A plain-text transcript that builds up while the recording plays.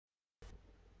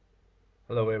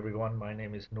Hello everyone, my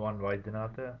name is Nuan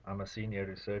Vaidyanatha. I'm a senior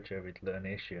researcher with Learn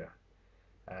Asia,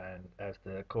 and as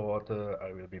the co-author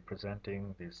I will be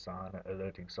presenting the Sahana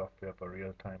alerting software for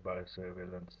real-time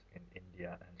biosurveillance in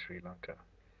India and Sri Lanka.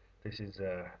 This is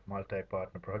a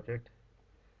multi-partner project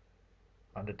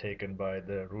undertaken by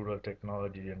the Rural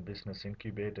Technology and Business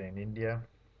Incubator in India,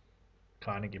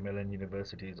 Carnegie Mellon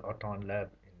University's Auton Lab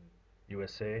in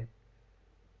USA,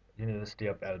 University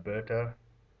of Alberta,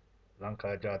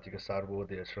 Lanka Jatika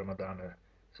Sarvodaya Shramadana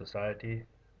Society,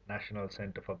 National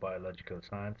Center for Biological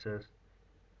Sciences,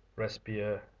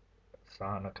 Respire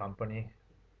Sahana Company,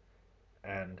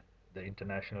 and the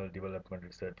International Development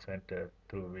Research Center,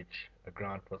 through which a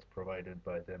grant was provided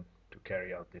by them to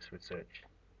carry out this research.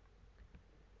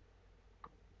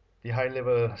 The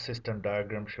high-level system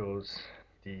diagram shows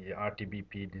the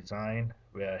RTBP design,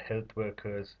 where health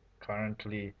workers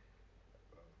currently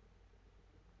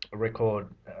record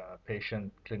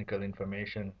patient clinical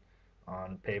information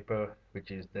on paper,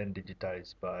 which is then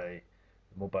digitized by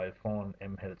mobile phone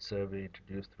mHealth survey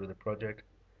introduced through the project.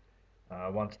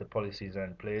 Once the policies are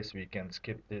in place, we can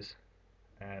skip this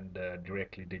and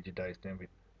directly digitize them with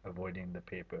avoiding the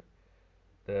paper.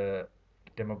 The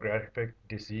demographic,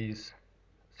 disease,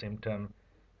 symptom,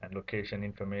 and location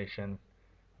information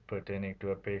pertaining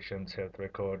to a patient's health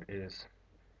record is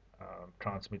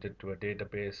transmitted to a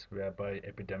database whereby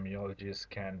epidemiologists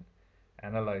can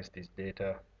analyze this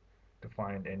data to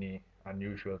find any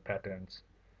unusual patterns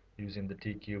using the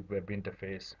T-Cube web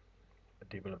interface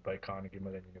developed by Carnegie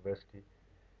Mellon University,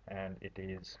 and it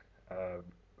is a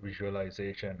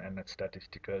visualization and a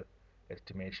statistical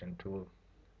estimation tool.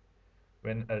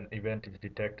 When an event is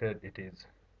detected, it is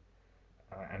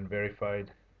and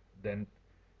verified, then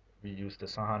we use the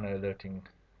Sahana alerting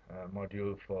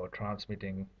module for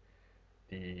transmitting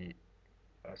the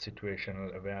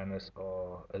situational awareness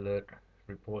or alert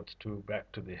reports back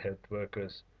to the health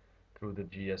workers through the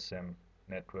GSM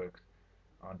networks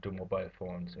onto mobile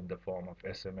phones in the form of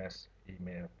SMS,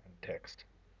 email, and text.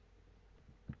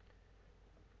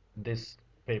 In this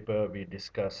paper, we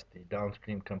discuss the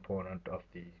downstream component of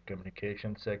the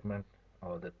communication segment,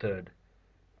 or the third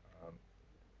um,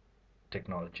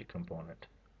 technology component.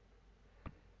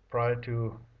 Prior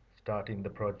to starting the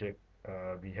project,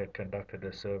 we had conducted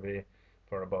a survey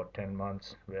for about 10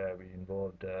 months where we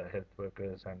involved health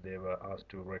workers, and they were asked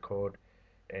to record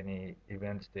any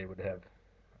events they would have,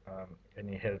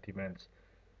 any health events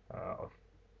of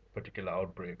particular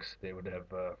outbreaks they would have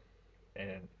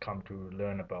and come to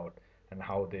learn about, and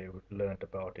how they learned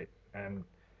about it. And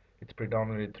it's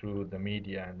predominantly through the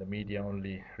media, and the media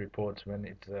only reports when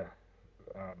it's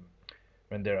um,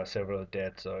 when there are several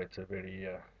deaths or it's a very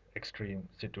extreme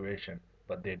situation,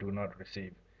 but they do not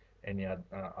receive any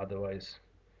otherwise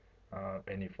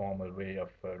any formal way of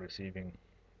receiving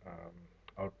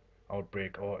um,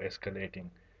 outbreak or escalating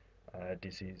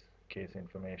disease case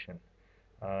information.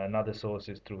 Another source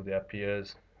is through their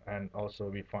peers, and also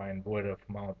we find word of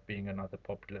mouth being another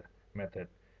popular method.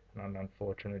 And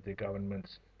unfortunately,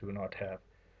 governments do not have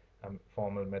a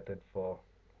formal method for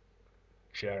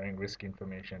sharing risk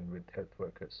information with health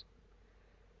workers.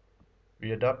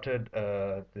 We adopted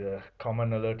the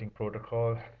Common Alerting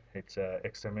Protocol. It's a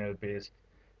XML-based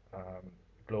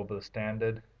global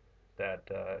standard that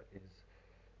is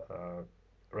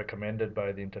recommended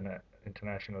by the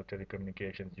International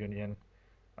Telecommunications Union,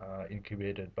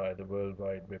 incubated by the World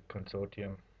Wide Web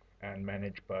Consortium, and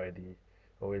managed by the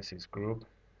Oasis Group.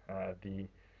 The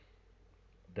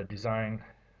design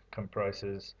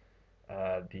comprises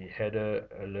the header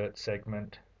alert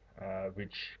segment,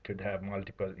 which could have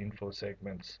multiple info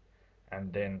segments,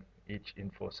 and then each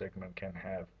info segment can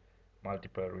have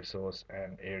multiple resource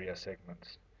and area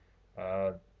segments.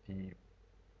 The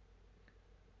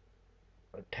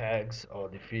tags or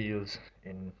the fields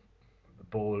in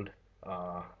bold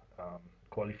are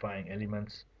qualifying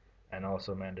elements and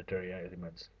also mandatory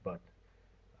elements, but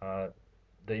uh,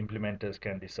 the implementers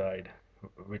can decide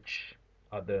which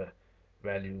other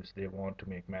values they want to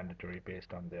make mandatory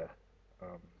based on their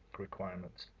um,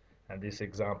 requirements. And this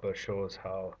example shows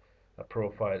how a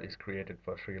profile is created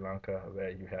for Sri Lanka, where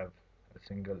you have a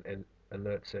single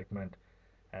alert segment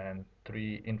and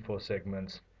three info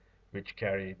segments which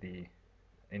carry the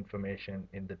information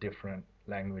in the different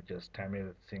languages: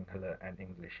 Tamil, Sinhala, and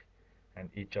English. And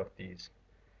each of these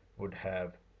would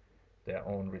have their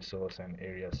own resource and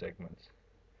area segments.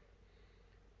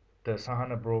 The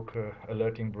Sahana Broker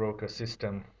alerting broker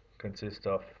system consists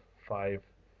of five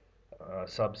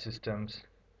subsystems.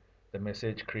 The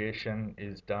message creation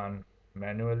is done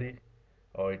manually,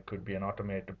 or it could be an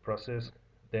automated process,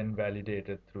 then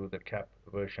validated through the CAP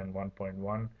version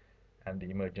 1.1 and the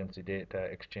emergency data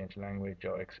exchange language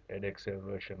or EDXL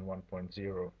version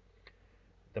 1.0.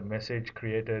 The message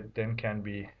created then can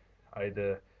be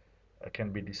either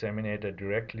can be disseminated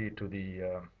directly to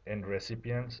the end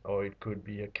recipients, or it could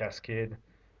be a cascade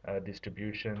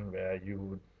distribution where you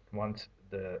would, once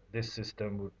this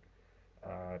system would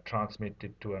transmit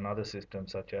it to another system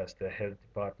such as the health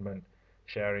department,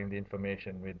 sharing the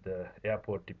information with the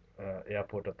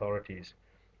airport authorities,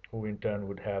 who in turn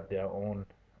would have their own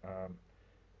um,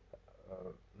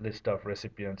 list of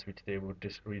recipients which they would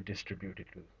redistribute it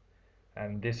to.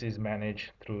 And this is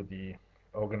managed through the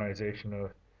organizational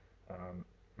um,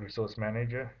 resource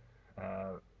manager,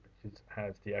 which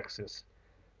has the access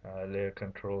layer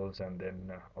controls and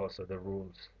then also the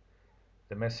rules.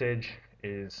 The message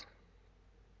is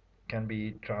can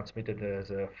be transmitted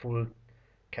as a full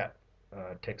cap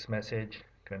text message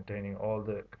containing all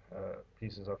the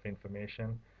pieces of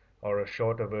information, or a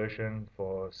shorter version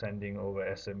for sending over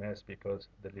SMS because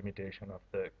the limitation of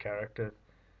the character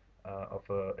of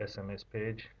a SMS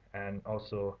page, and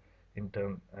also in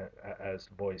term as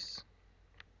voice.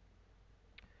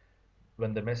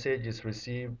 When the message is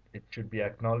received, it should be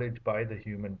acknowledged by the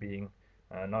human being,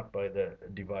 not by the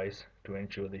device, to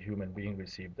ensure the human being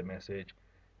received the message.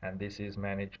 And this is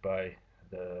managed by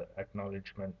the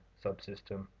acknowledgement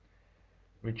subsystem,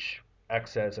 which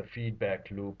acts as a feedback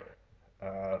loop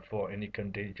for any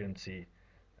contingency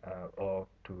or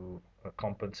to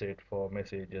compensate for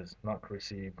messages not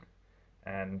received,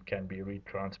 and can be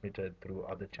retransmitted through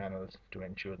other channels to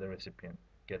ensure the recipient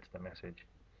gets the message.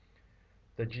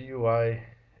 The GUI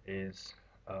is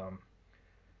um,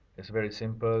 is very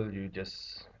simple. You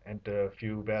just enter a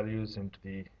few values into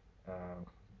the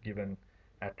given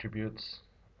attributes,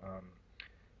 um,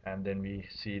 and then we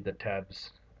see the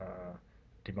tabs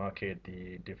demarcate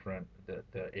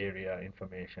the area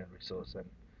information resource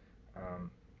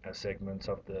and segments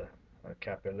of the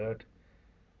cap alert.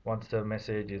 Once the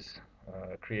message is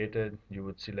created, you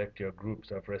would select your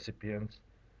groups of recipients,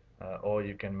 or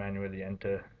you can manually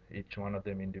enter each one of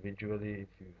them individually if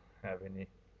you have any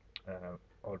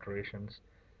alterations,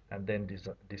 and then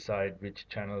decide which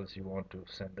channels you want to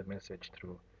send the message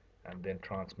through, and then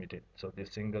transmit it. So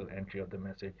this single entry of the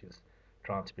message is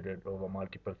transmitted over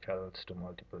multiple channels to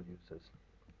multiple users.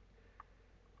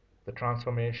 The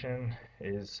transformation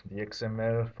is the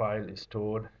XML file is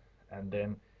stored, and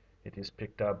then it is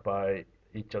picked up by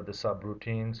each of the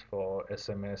subroutines for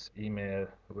SMS, email,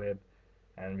 web,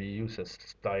 and we use a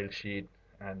style sheet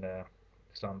and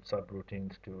some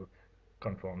subroutines to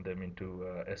conform them into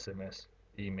SMS,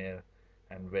 email,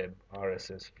 and web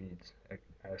RSS feeds,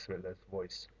 as well as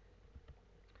voice.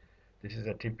 This is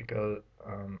a typical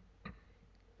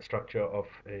structure of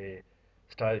a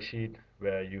style sheet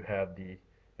where you have the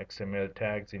XML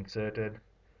tags inserted,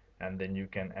 and then you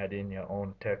can add in your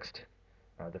own text,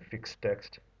 the fixed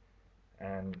text,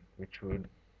 and which would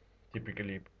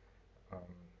typically um,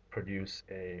 produce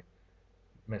a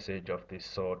message of this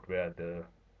sort, where the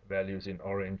values in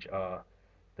orange are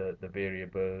the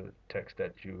variable text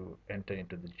that you enter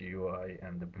into the GUI,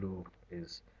 and the blue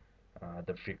is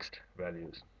the fixed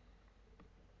values.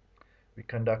 We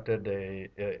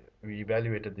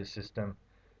evaluated this system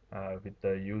with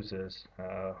the users.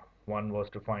 One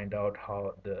was to find out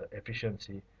how the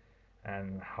efficiency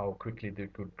and how quickly they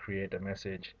could create a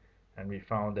message, and we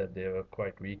found that they were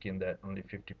quite weak in that. Only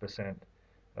 50%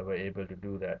 were able to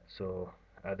do that. So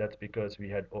that's because we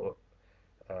had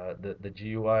the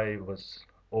GUI was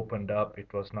opened up.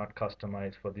 It was not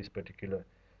customized for this particular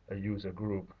user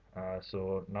group.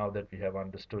 So now that we have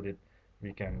understood it,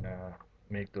 we can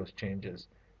make those changes.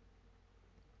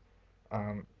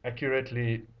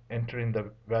 Accurately entering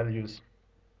the values,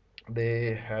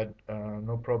 they had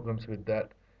no problems with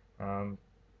that. A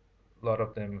lot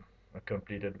of them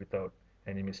completed without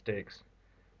any mistakes.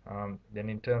 Then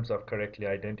in terms of correctly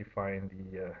identifying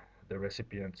the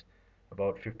recipients,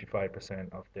 about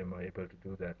 55% of them were able to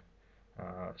do that.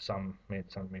 Some made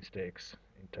some mistakes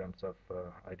in terms of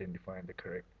identifying the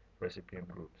correct recipient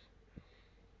groups.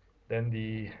 Then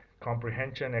the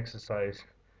comprehension exercise,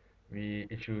 we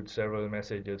issued several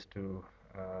messages to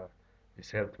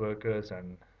these health workers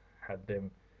and had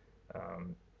them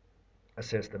um,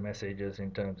 assess the messages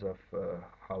in terms of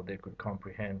how they could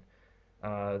comprehend.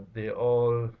 They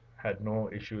all had no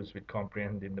issues with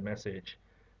comprehending the message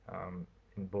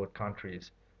in both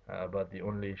countries, but the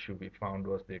only issue we found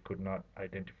was they could not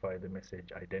identify the message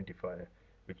identifier,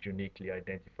 which uniquely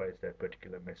identifies that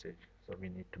particular message. So we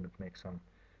need to make some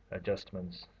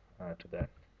adjustments to that.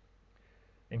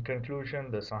 In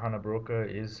conclusion, the Sahana Broker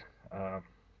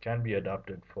can be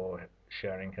adopted for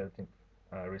sharing health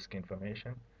risk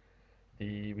information.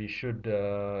 we should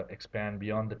expand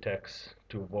beyond the text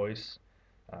to voice.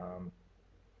 Um,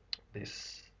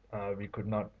 this we could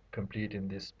not complete in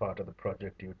this part of the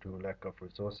project due to lack of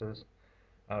resources.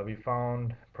 We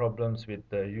found problems with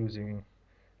using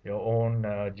your own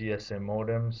GSM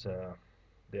modems.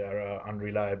 There are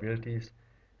unreliabilities,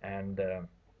 and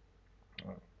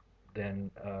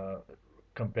then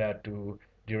compared to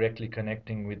directly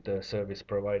connecting with the service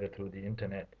provider through the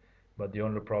internet. But the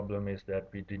only problem is that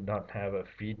we did not have a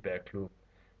feedback loop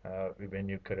when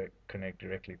you connect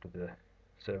directly to the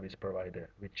service provider,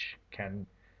 which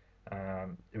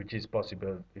is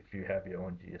possible if you have your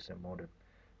own GSM modem.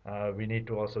 We need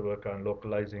to also work on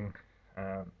localizing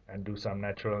and do some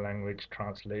natural language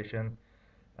translation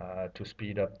to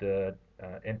speed up the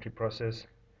entry process,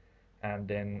 and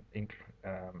then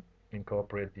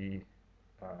incorporate the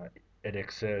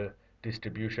edXL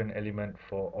distribution element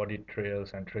for audit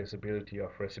trails and traceability of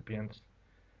recipients.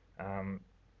 Um,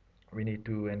 we need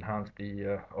to enhance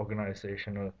the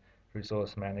organizational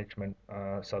resource management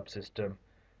subsystem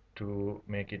to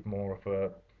make it more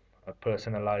of a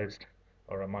personalized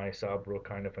or a MySabro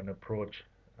kind of an approach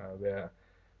where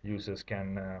users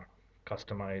can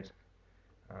customize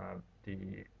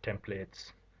the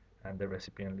templates and the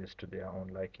recipient list to their own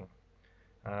liking.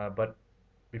 But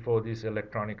before these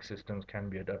electronic systems can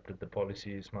be adopted, the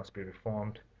policies must be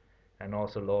reformed, and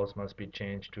also laws must be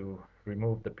changed to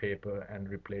remove the paper and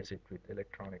replace it with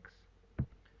electronics.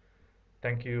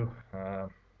 Thank you.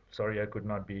 Sorry I could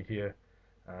not be here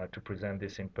to present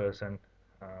this in person,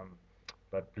 um,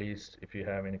 but please, if you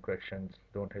have any questions,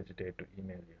 don't hesitate to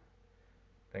email you.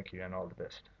 Thank you and all the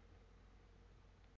best.